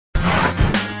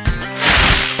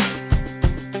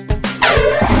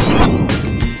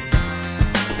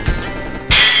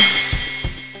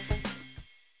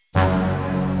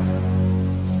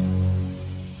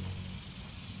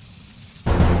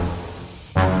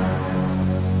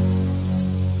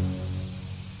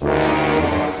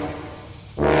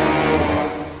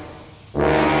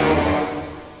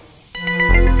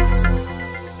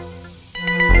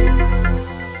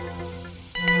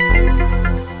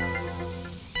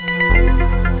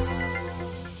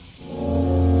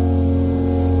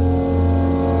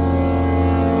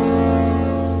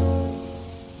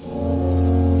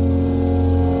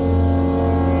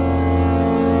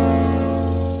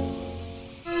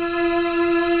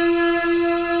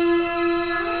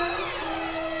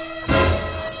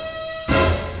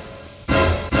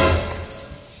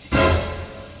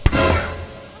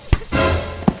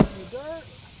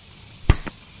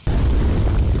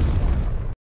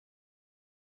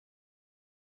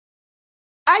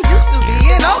I used to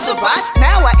be an Autobot,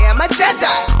 now I am a Jedi.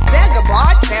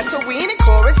 Dagobah, Tatooine, and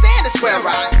Coruscant is where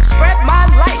I spread my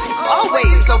light,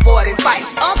 always avoiding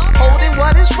fights, upholding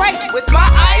what is right with my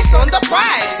eyes on the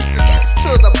prize. Peace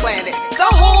to the planet, the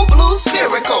whole blue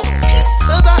spherical. Peace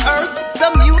to the earth,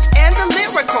 the mute and the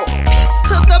lyrical. Peace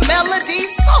to the melody,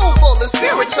 soulful and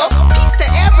spiritual. Peace to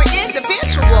every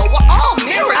individual, we're all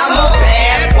miracles. I'm a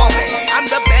bad woman, I'm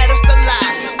the baddest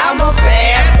alive. I'm a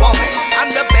bad woman,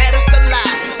 I'm the baddest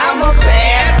alive. I'm a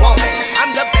bad woman,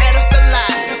 I'm the baddest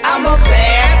alive. I'm a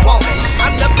bad woman,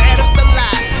 I'm the baddest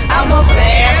alive. I'm a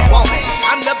bad woman,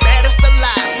 I'm the baddest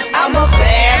alive. I'm a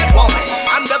bad woman,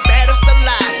 I'm the baddest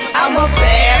alive. I'm a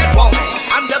bad woman,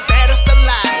 I'm the baddest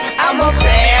alive. I'm a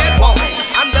bad woman,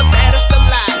 I'm the baddest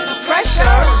alive.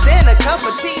 Fresher than a cup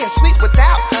of tea and sweet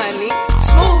without honey.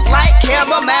 Smooth like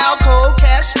chamomile, cold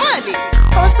cash money.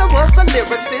 First I was a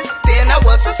lyricist, then I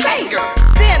was a singer.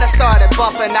 Then I started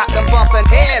bumping out them bumping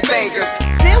headbangers.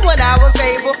 Then when I was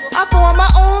able, I formed my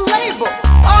own label.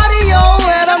 Audio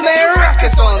and I made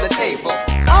records on the table.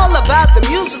 All about the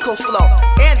musical flow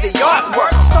and the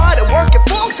artwork. Started working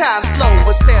full-time flow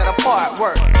instead of part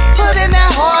work. Put in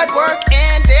that hard work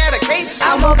and dedication.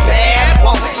 I'm a bad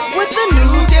woman with a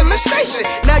new demonstration.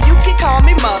 Now you can call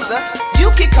me mother,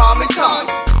 you can call me tongue,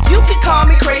 you can call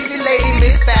me crazy lady,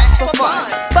 Miss Fat for fun.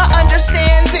 But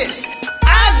understand this,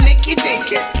 I'm Nikki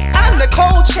Dinkins, I'm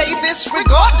Nicole Chavis,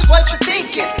 regardless what you're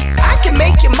thinking. I can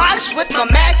make you mosh with my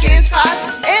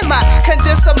Macintosh and my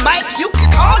condenser mic, you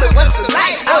can call me what's it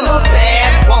like. I'm a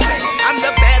bad woman, I'm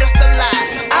the baddest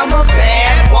alive. I'm a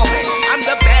bad woman, I'm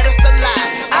the baddest alive.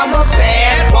 I'm a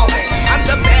bad woman, I'm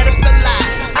the baddest alive.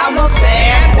 I'm a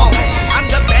bad woman, I'm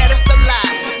the baddest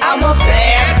alive. I'm a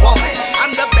bad woman,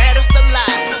 I'm the baddest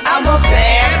alive. I'm a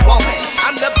bad woman,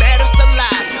 I'm the baddest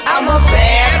alive. I'm a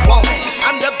bad woman,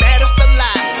 I'm the baddest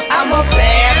alive. I'm a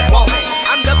bad woman,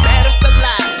 I'm the baddest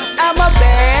alive. I'm a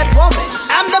bad woman,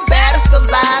 I'm the baddest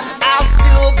alive. I'll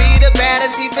still be the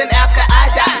baddest even after I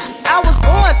die. I was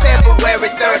born February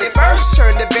 31st,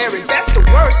 turned the very best to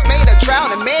worst, made a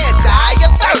drowning man die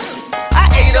of thirst. I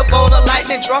ate a bowl of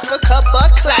lightning, drunk a cup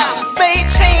of cloud, made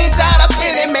change out of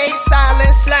it and made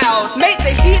silence loud. Made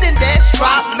the heat and dance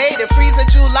drop, made it freeze in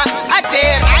July. I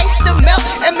dared ice to melt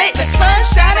and make the sun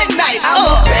shine at night. I'm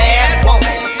a